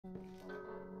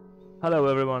Hello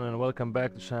everyone and welcome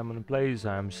back to Simon Plays.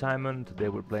 I'm Simon. Today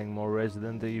we're playing more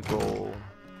Resident Evil.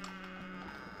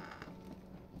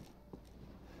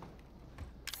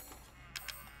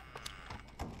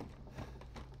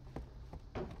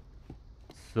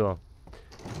 So,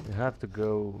 you have to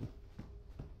go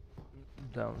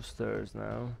downstairs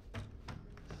now.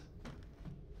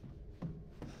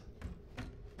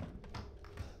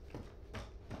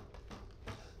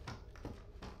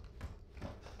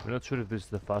 I'm not sure if this is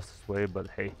the fastest way, but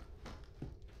hey,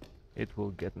 it will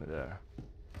get me there.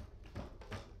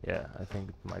 Yeah, I think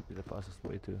it might be the fastest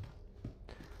way too.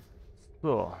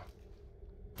 So,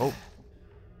 oh,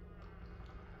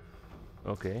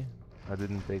 okay, I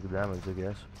didn't take damage, I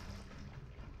guess.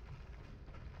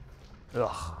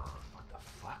 Ugh, What the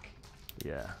fuck?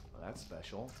 yeah. Well, that's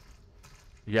special.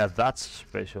 Yeah, that's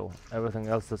special. Everything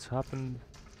else that's happened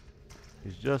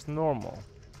is just normal.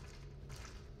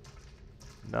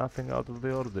 Nothing out of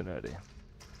the ordinary.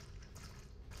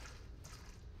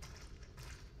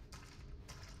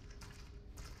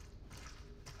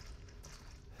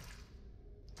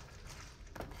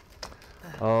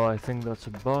 Oh, I think that's a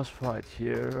boss fight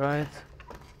here, right?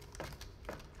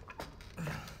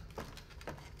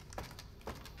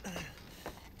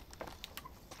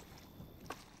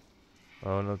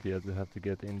 Oh, not yet. We have to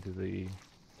get into the...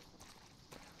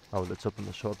 Oh, let's open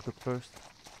the shortcut first.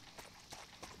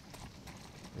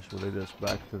 This will lead us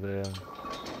back to the...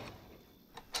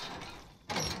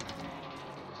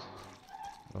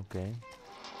 Okay.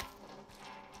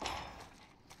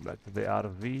 Back to the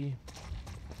RV.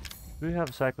 Do we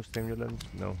have psychostimulants?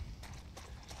 No.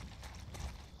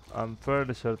 I'm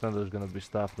fairly certain there's gonna be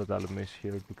stuff that I'll miss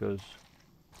here because...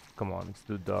 Come on, it's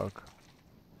too dark.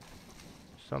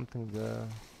 Something there.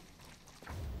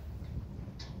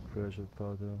 Pressure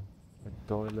powder. A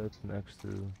toilet next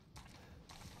to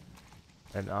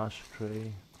an ashtray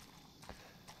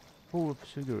full of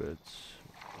cigarettes.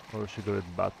 Or cigarette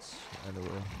butts,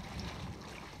 anyway.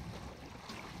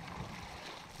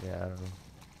 Yeah, I don't know.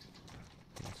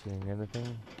 Not seeing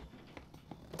anything.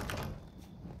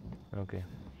 Okay.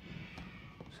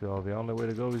 So the only way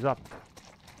to go is up.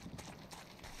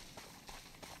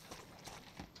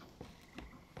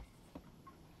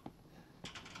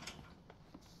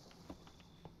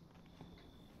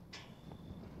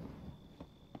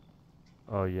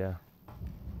 Oh yeah.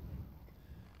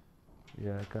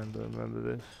 Yeah, I kinda remember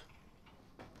this.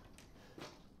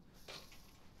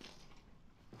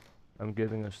 I'm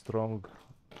getting a strong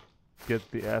get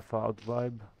the F out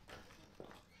vibe.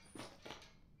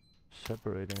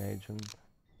 Separating agent.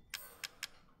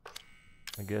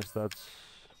 I guess that's...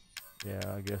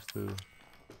 Yeah, I guess to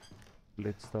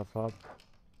split stuff up.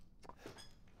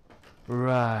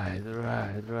 Right.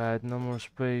 No more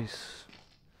space.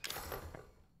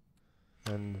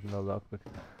 And no lockpick.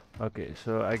 Okay,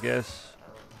 so I guess...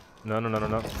 No.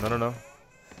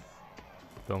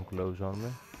 Don't close on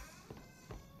me.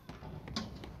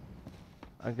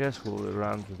 I guess we'll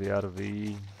run to the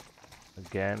RV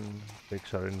again,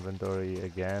 fix our inventory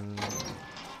again.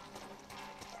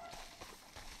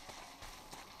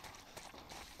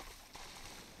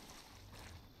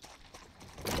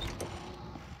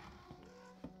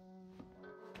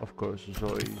 Of course,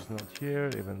 Zoe is not here,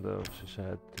 even though she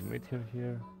said to meet her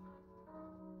here.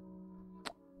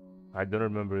 I don't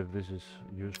remember if this is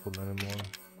useful anymore.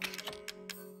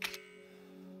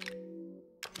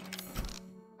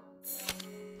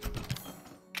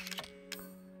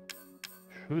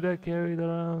 Should I carry it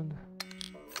around?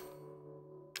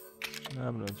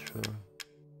 I'm not sure.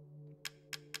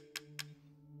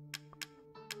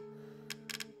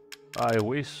 I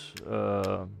wish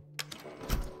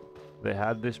they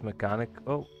had this mechanic.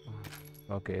 Oh,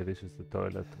 okay, this is the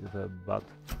toilet with a butt,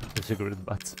 the cigarette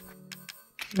butt.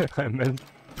 I meant,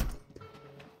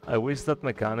 I wish that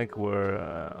mechanic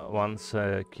where once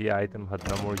a key item had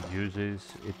no more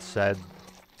uses, it said,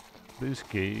 this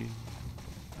key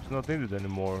is not needed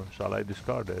anymore, shall I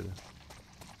discard it?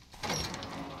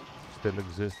 Still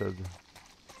existed.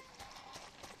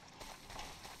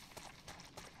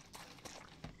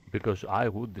 Because I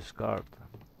would discard.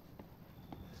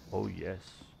 Oh yes.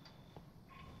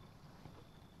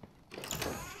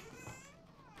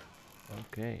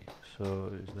 Okay,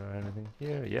 so is there anything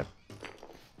here? Yep.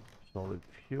 Solid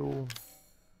fuel.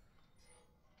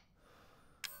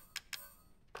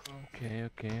 Okay,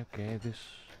 this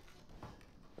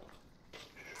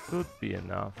should be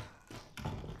enough.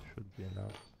 Should be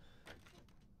enough.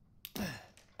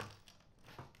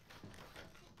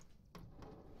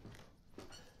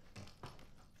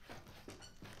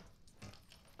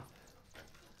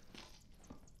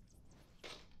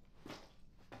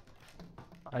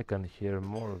 I can hear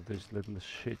more of this little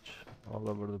shit all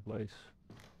over the place.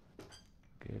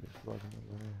 Okay, this button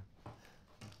over here.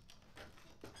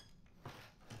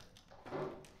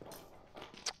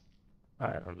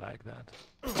 I don't like that.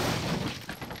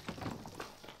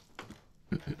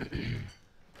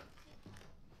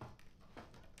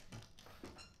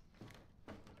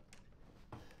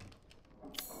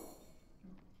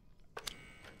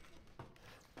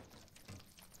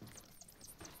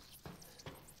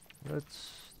 Let's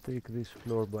take this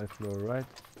floor by floor, right?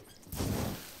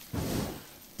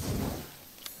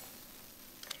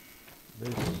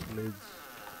 This leads...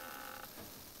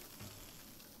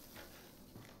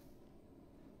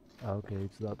 Okay,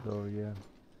 it's that door, yeah.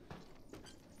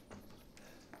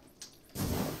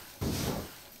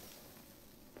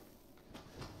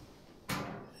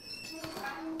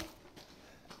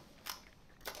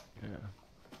 Yeah.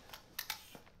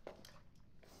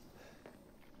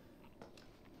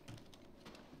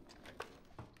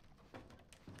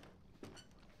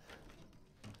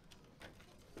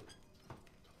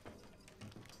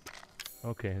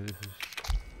 Okay, this is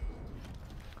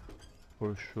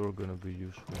for sure gonna be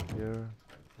useful here.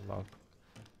 Lock.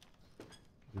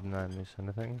 Didn't I miss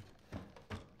anything?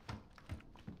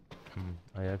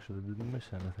 I actually didn't miss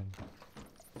anything.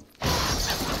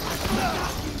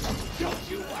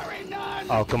 Don't you worry none!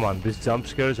 Oh, come on, these jump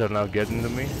scares are now getting to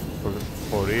me?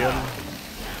 For real?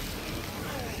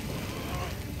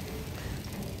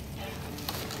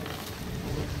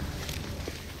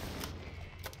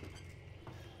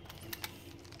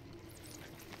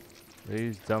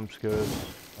 These jump scares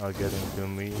are getting to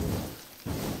me.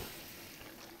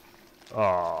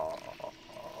 Oh.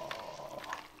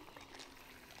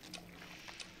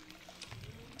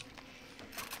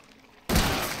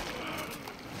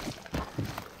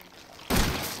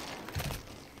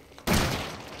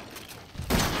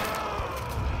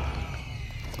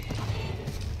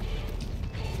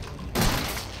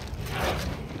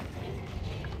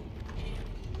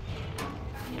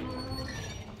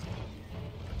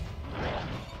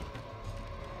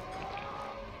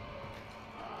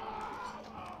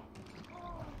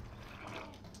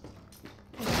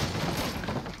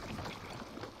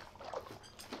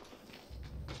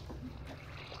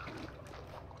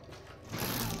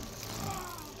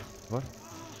 What?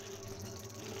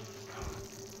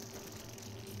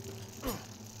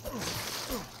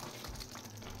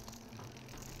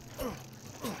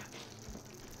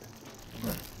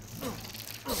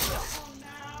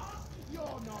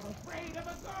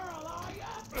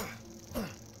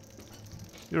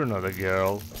 You're not a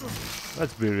girl.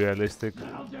 Let's be realistic.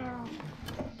 Little girl.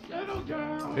 Little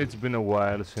girl. It's been a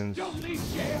while since Don't leave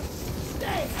jail.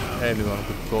 Stay. anyone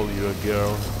could call you a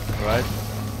girl, right?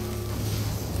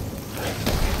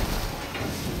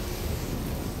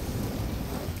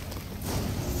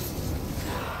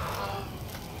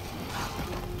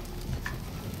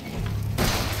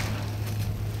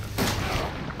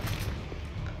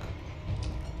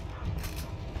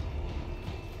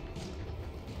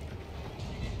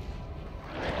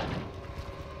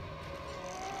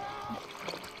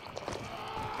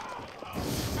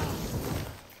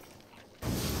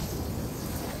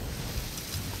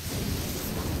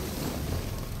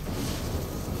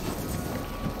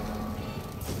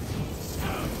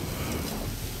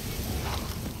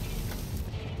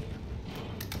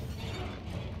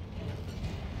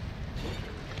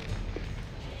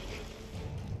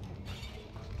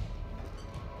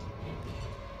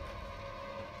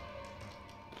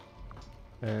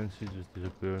 And she just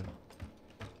disappeared.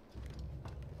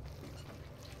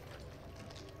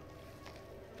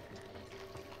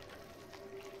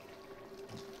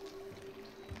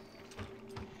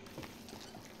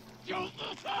 Don't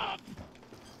look up.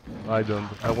 I don't.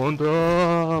 I won't.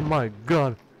 Oh my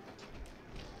god.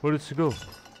 Where did she go?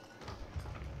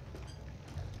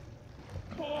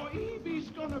 Poor Evie's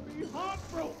gonna be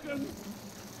heartbroken.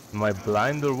 Am I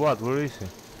blind or what? Where is she?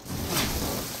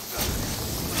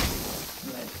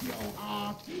 Bless your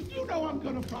heart. You know I'm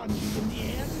gonna find you in the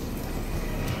end.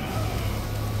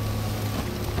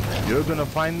 You're gonna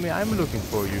find me? I'm looking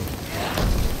for you.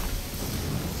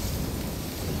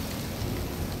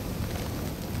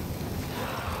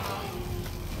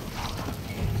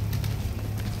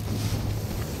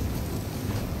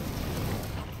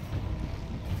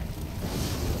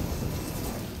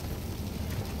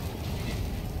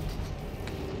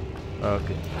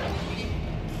 Okay.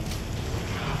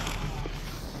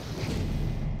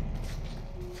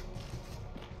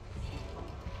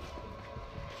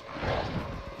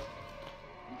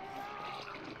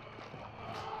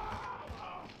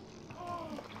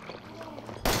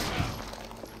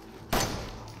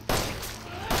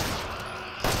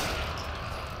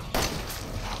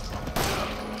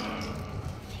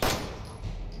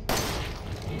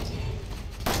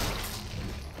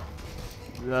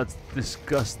 That's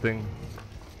disgusting.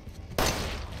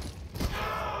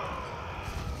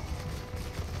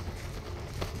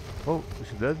 Oh, is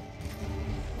she dead?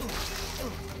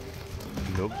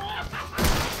 Nope.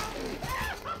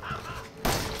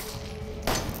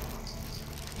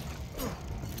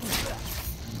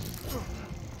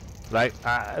 Like,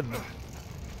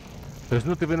 there's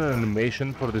not even an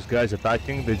animation for these guys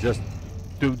attacking, they just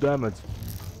do damage.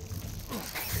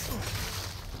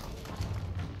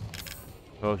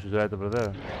 Oh, she's right over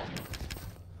there.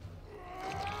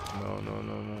 No, no,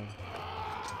 no, no.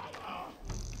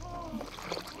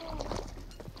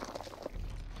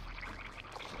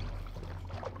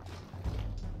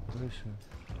 Where is she?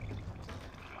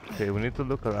 Okay, we need to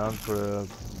look around for a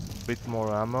bit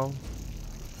more ammo.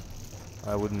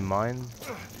 I wouldn't mind.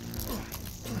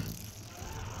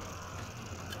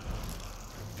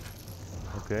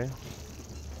 Okay.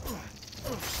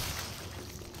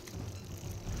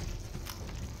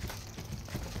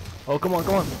 Oh, come on,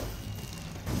 come on!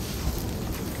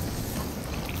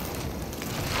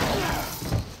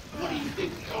 What do you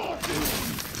think you're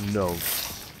doing? No.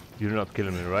 You're not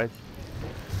killing me, right?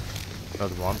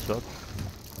 Not one shot.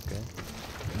 Okay.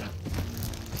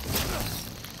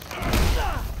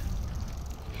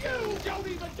 You don't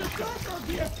even deserve her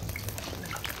gift!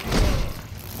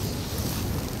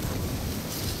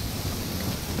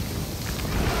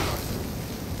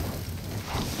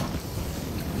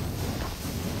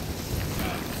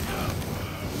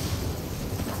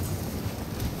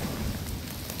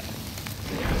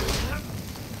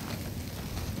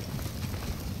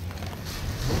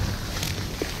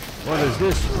 What is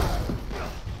this?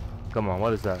 Come on,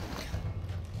 what is that?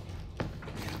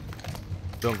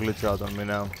 Don't glitch out on me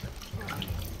now.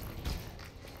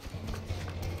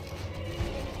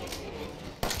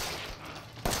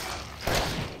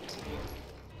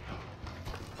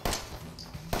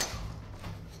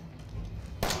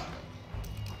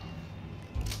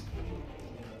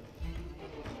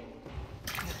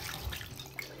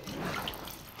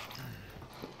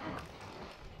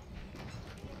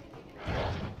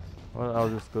 Well, I'll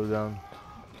just go down.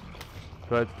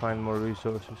 Try to find more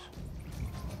resources.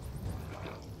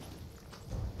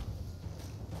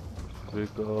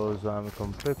 Because I'm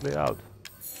completely out.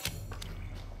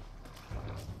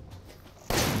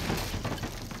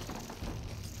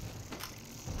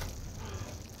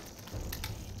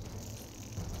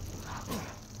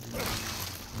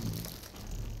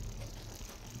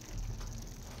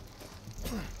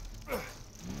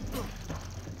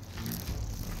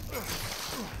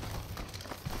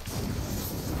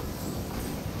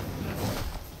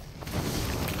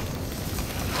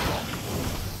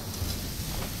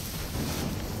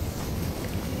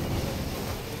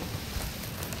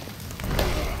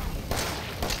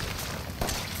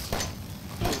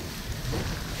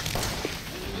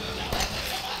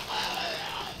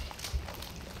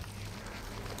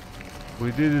 We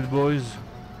did it, boys.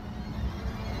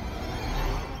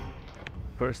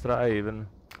 First try, even.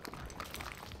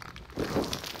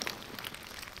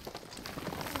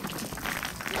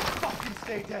 Fucking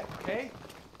stay dead, okay?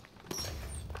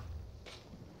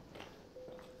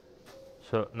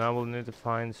 So now we'll need to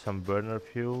find some burner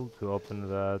fuel to open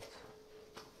that.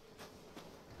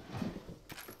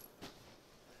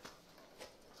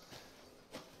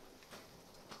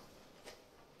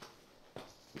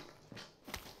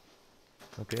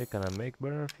 Okay, can I make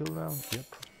burner fuel now? Yep.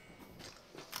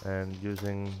 And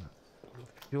using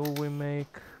the fuel we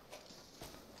make,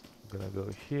 I'm gonna go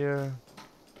here.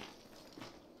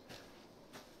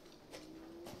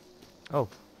 Oh,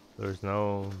 there's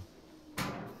no...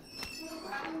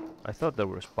 I thought there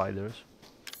were spiders.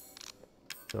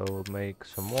 So we'll make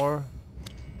some more.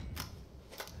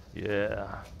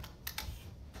 Yeah.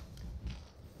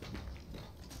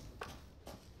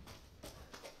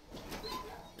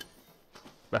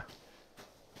 Bah.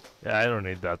 Yeah, I don't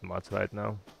need that much right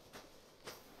now.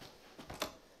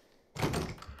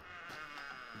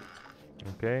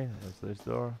 Okay, that's this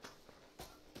door.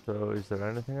 So is there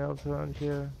anything else around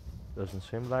here? Doesn't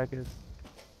seem like it.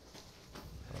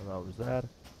 Oh, that was that.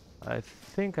 I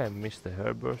think I missed a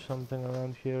herb or something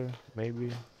around here,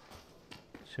 maybe.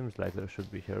 Seems like there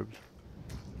should be herbs.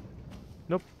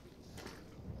 Nope.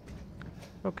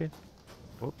 Okay.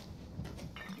 Whoop.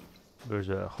 There's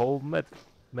a whole med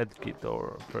kit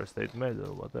or first aid med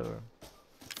or whatever.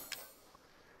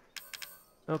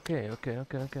 Okay.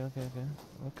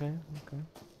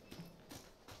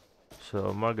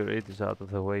 So Marguerite is out of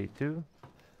the way too.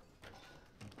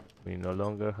 We no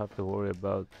longer have to worry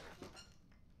about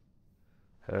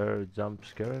her jump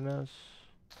scaring us.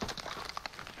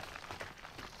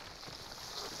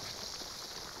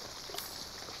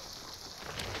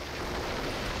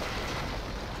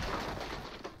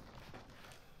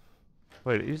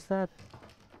 Wait, is that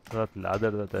ladder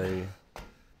that I...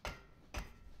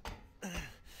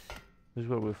 This is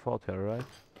where we fought here, right?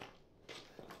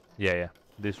 Yeah, yeah.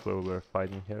 This is where we were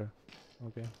fighting here.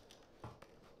 Okay.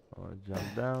 I'll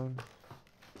jump down.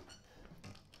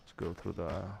 Let's go through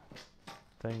the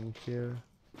thing here.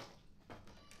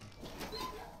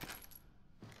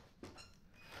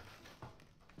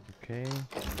 Okay.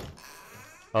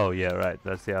 Oh yeah, right.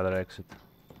 That's the other exit.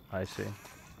 I see.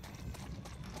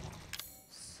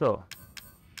 So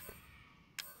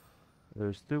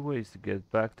there's two ways to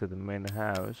get back to the main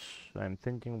house. I'm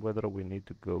thinking whether we need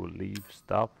to go leave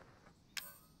stuff.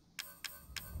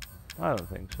 I don't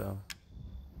think so.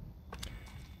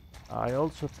 I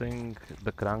also think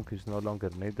the crank is no longer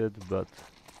needed, but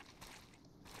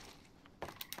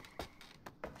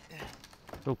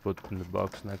we'll put it in the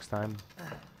box next time.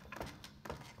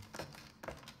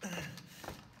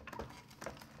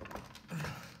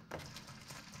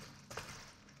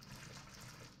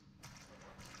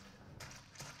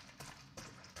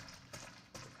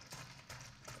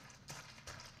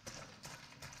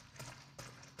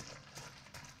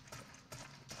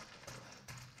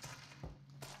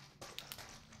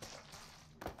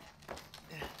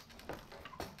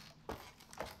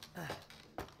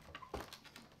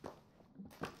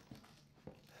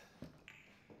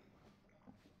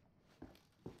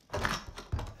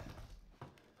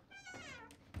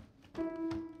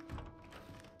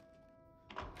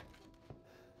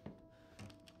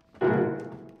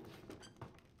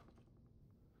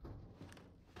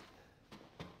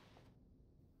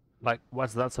 Like,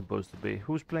 what's that supposed to be?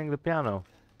 Who's playing the piano?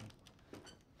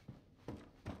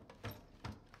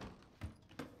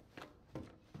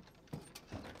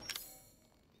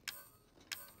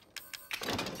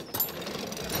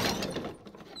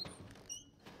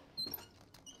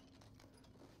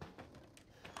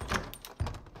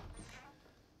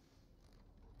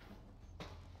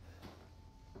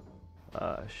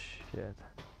 Ah, shit.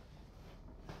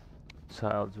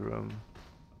 Child's room.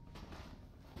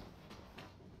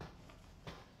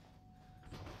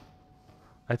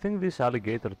 I think this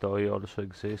alligator toy also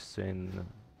exists in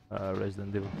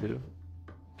Resident Evil 2.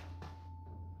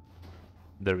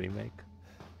 The remake.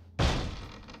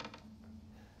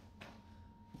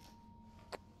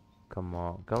 Come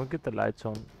on, can we get the lights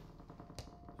on?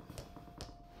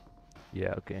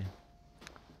 Yeah, okay.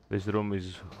 This room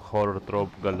is horror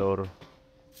trope galore.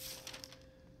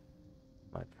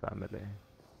 My family.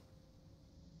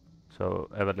 So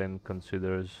Evelyn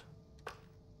considers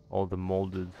all the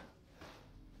molded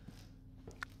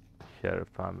her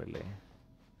family.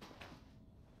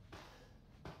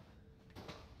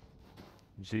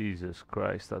 Jesus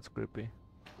Christ, that's creepy.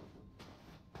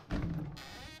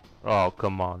 Oh,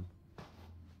 come on.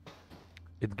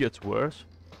 It gets worse.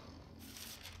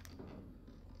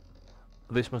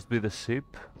 This must be the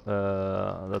ship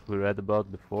that we read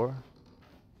about before.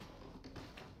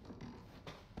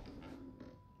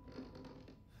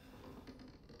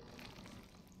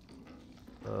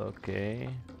 Okay.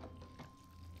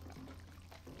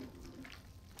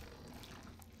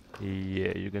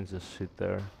 Yeah, you can just sit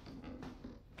there.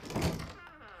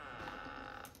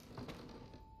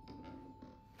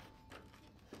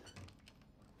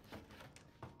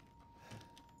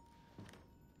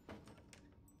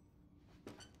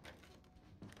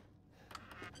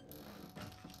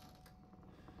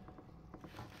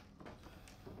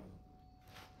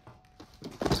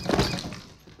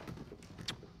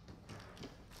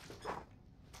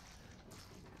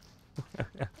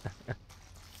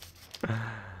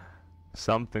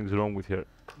 Something's wrong with her.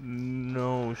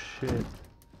 No shit.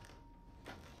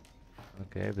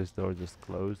 Okay, this door just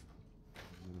closed.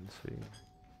 Let's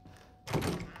see.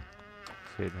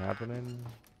 See it happening.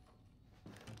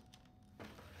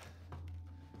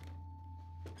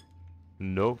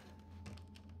 Nope.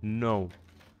 No.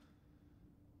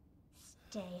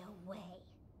 Stay away.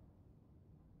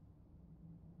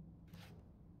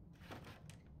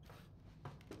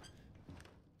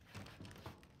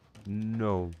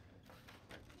 No.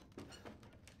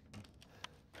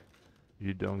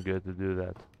 You don't get to do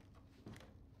that.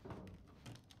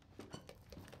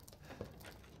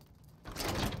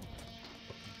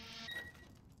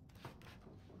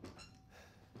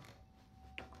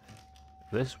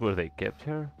 This is where they kept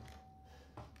her?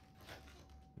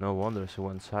 No wonder she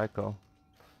went psycho.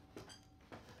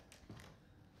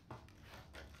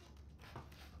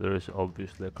 There is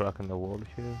obviously a crack in the wall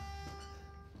here.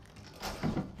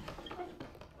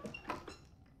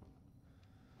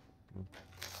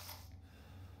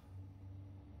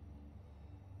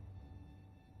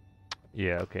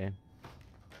 Yeah, okay.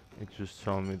 It just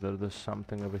showed me that there's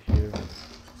something over here.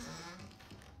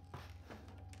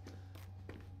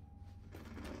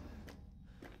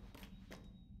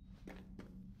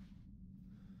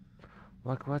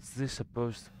 Like, what's this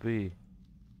supposed to be?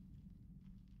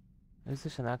 Is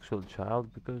this an actual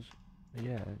child? Because,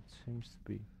 yeah, it seems to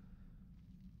be.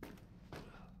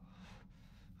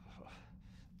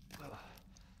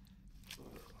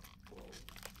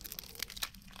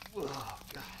 Oh,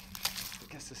 God. I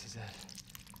guess this is it.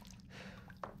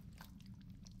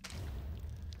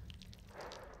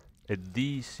 A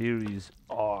D-series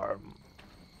arm.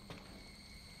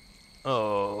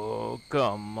 Oh,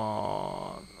 come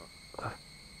on.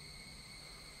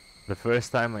 The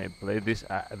first time I played this,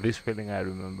 this feeling I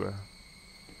remember.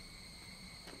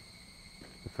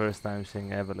 The first time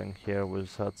seeing Evelyn here was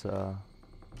such a...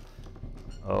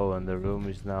 Oh, and the room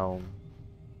is now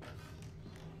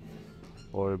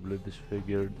horribly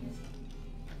disfigured.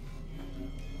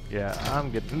 Yeah,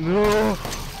 I'm getting... No!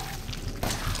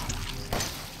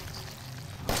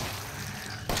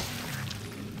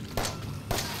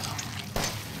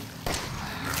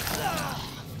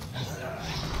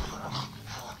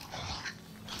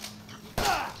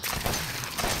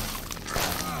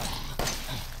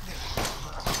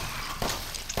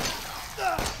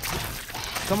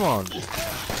 Come on!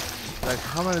 Like,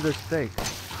 how many does it take?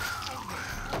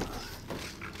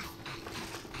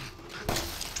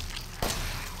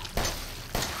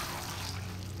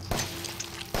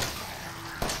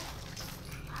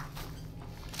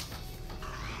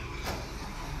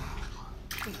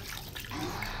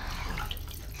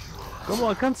 Come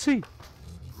on, I can't see!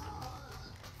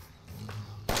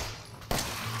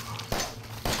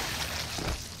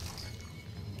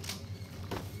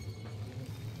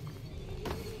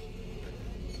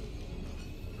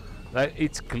 Like,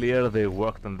 it's clear they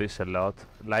worked on this a lot.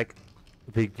 Like,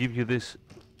 they give you this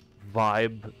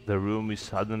vibe, the room is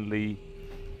suddenly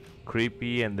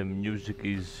creepy and the music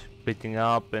is picking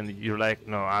up and you're like,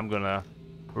 no, I'm gonna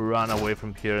run away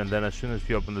from here, and then as soon as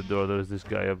you open the door, there's this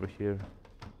guy over here.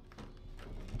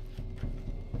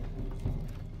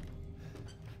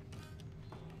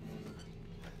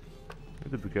 You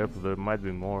have to be careful, there might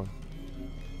be more.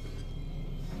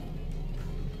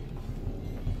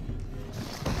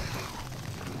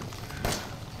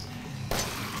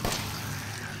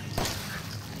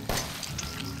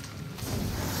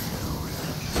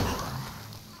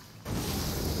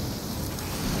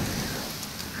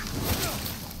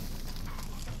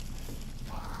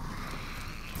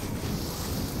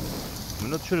 I'm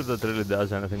not sure if that really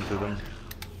does anything to them,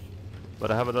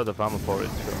 but I have a lot of ammo for it,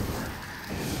 so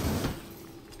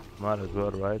might as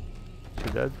well, right? Is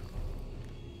he dead?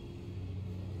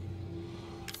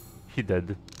 He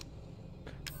dead.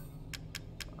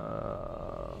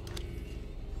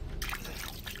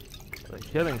 The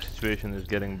healing situation is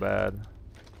getting bad.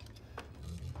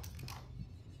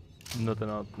 Not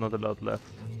a lot left.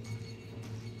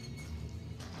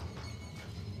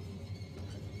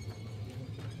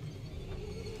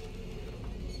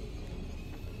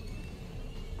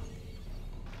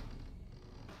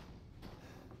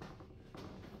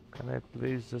 Can I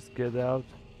please just get out?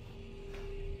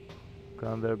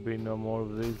 Can there be no more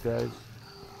of these guys?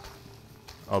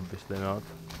 Obviously not.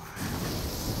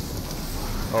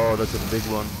 Oh, that's a big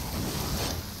one.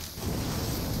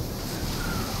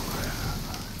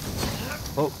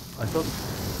 Oh, I thought...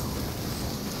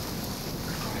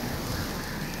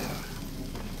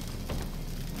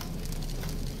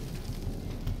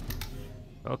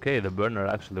 Okay, the burner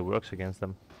actually works against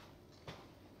them.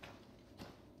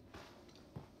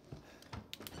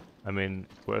 I mean,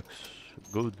 it works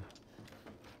good.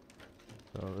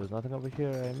 So there's nothing over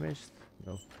here I missed?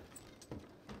 No.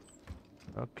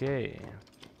 Okay.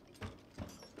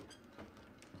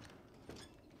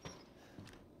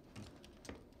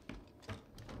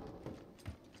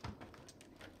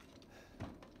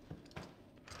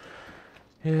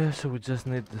 Yeah, so we just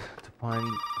need to find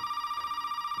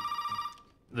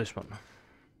this one.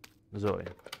 Zoe.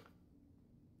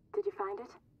 Did you find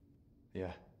it?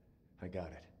 Yeah, I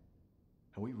got it.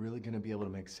 Are we really gonna be able to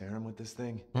make serum with this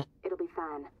thing? It'll be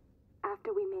fine.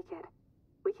 After we make it,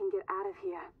 we can get out of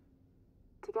here.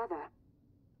 Together.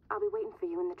 I'll be waiting for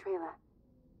you in the trailer.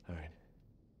 Alright.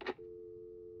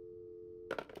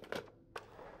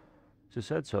 She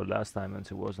said so last time and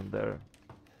she wasn't there.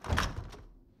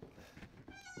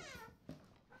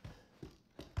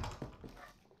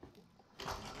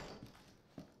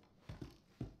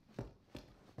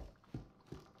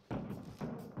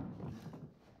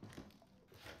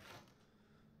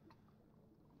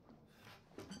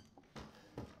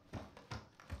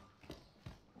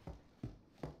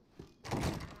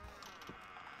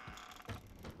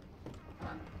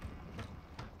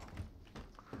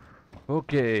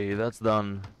 Okay, that's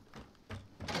done.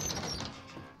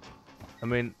 I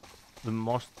mean, The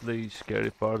mostly scary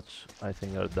parts I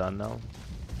think are done now,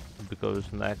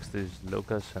 because next is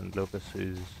Lucas, and Lucas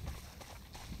is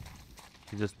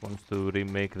he just wants to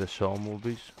remake the Saw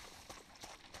movies,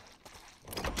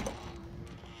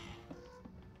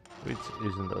 which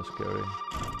isn't that scary.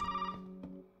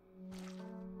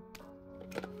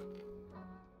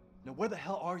 Now where the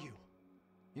hell are you?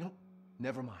 You know,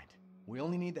 never mind. We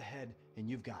only need the head, and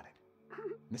you've got it.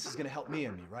 This is gonna help me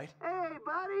and me, right? Hey,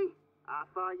 buddy. I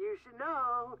thought you should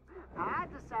know. I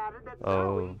decided that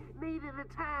Oh. Zoe needed a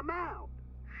timeout.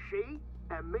 She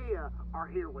and Mia are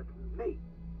here with me.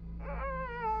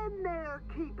 And they're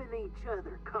keeping each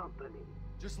other company.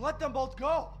 Just let them both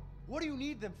go. What do you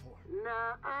need them for?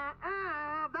 Nah,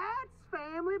 that's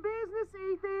family business,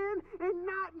 Ethan, and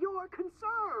not your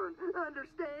concern.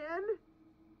 Understand?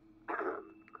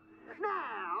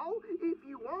 Now, if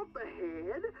you want the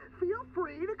head, feel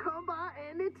free to come by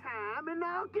any time and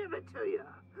I'll give it to you.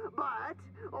 But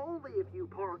only if you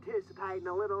participate in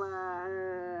a little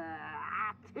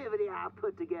activity I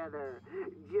put together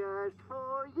just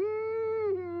for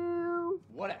you.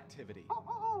 What activity?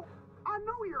 Oh, I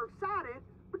know you're excited,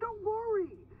 but don't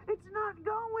worry. It's not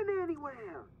going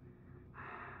anywhere.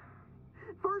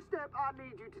 First step I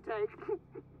need you to take,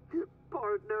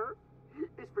 partner,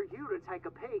 is for you to take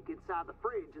a peek inside the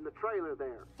fridge in the trailer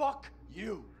there. Fuck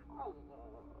you. Oh,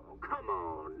 come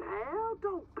on now.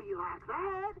 Don't be like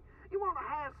that. You want to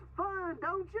have some fun,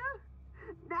 don't you?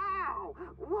 Now,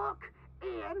 look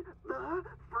in the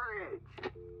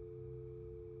fridge.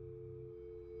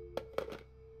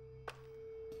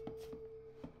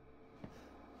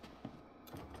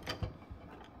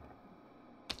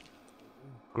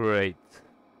 Great.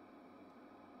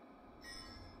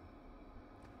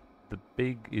 The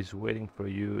pig is waiting for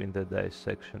you in the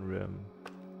dissection room.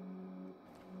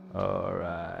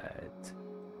 Alright.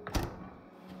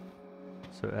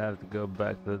 So I have to go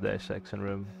back to the dissection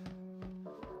room.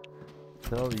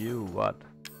 Tell you what.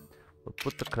 We'll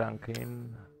put the crank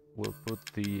in. We'll put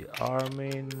the arm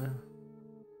in.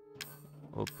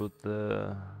 We'll put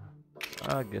the...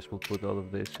 I guess we'll put all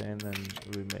of this in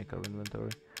and remake our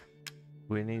inventory.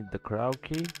 We need the crow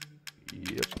key.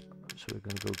 Yep. So we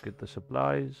can go get the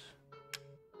supplies.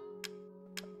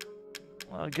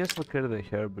 Well, I guess I'll carry the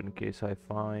herb in case I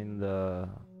find a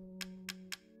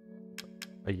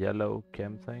yellow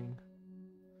chem thing.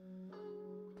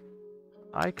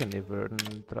 I can even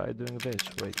try doing this.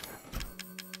 Wait.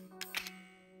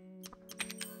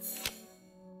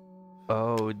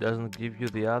 Oh, it doesn't give you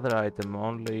the other item,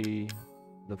 only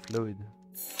the fluid.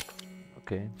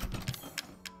 Okay.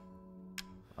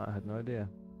 I had no idea.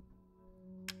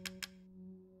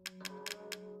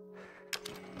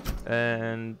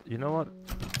 And you know what?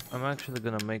 I'm actually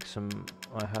gonna make some...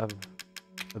 I have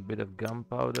a bit of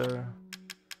gunpowder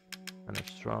and a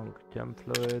strong chem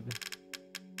fluid.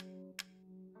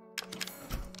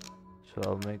 So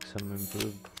I'll make some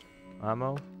improved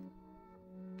ammo.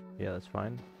 Yeah, that's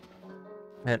fine.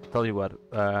 And tell you what,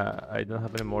 I don't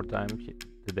have any more time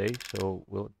today, so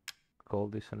we'll call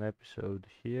this an episode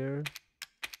here.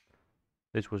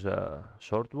 This was a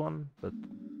short one, but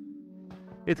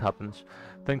it happens.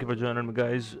 Thank you for joining me,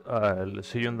 guys. I'll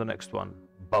see you in the next one.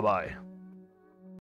 Bye bye.